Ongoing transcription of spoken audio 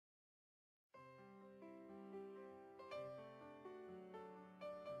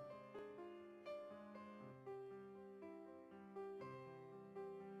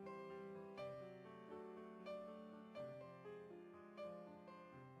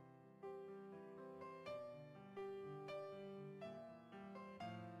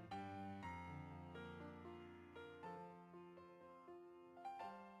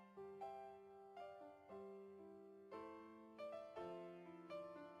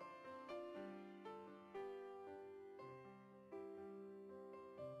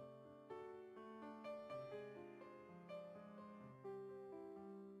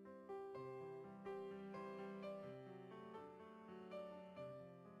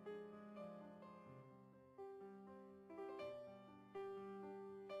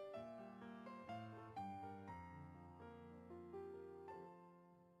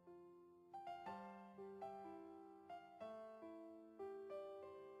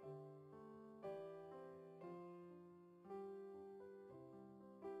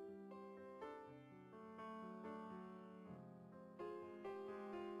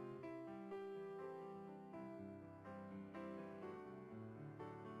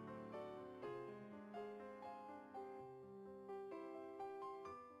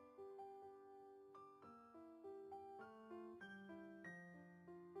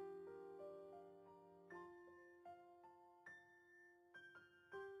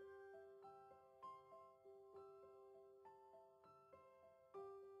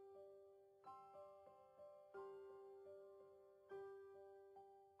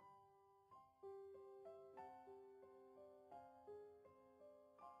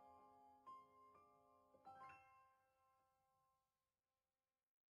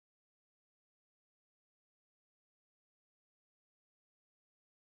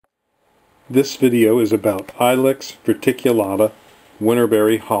This video is about Ilex verticulata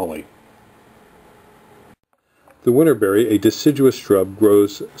winterberry holly. The winterberry, a deciduous shrub,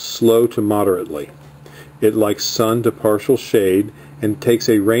 grows slow to moderately. It likes sun to partial shade and takes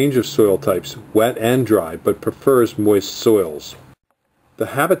a range of soil types, wet and dry, but prefers moist soils. The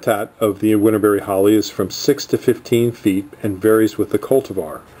habitat of the winterberry holly is from 6 to 15 feet and varies with the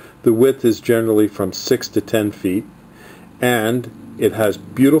cultivar. The width is generally from 6 to 10 feet, and it has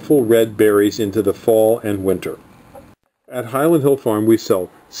beautiful red berries into the fall and winter. At Highland Hill Farm we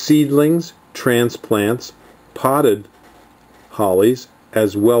sell seedlings, transplants, potted hollies,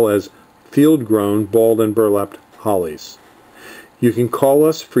 as well as field-grown balled and burlapped hollies. You can call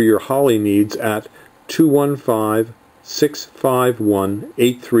us for your holly needs at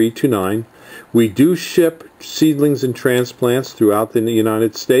 215-651-8329. We do ship seedlings and transplants throughout the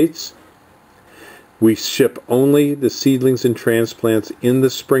United States. We ship only the seedlings and transplants in the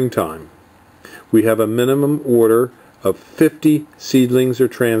springtime. We have a minimum order of 50 seedlings or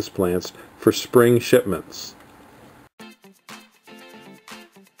transplants for spring shipments.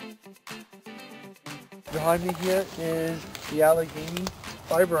 Behind me here is the Allegheny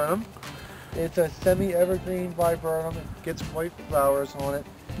viburnum. It's a semi-evergreen viburnum. It gets white flowers on it.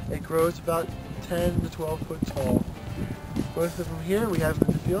 It grows about 10 to 12 foot tall. Both of them here we have in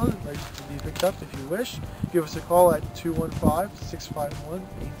the field, ready to be picked up if you wish. Give us a call at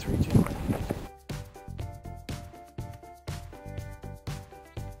 215-651-8329.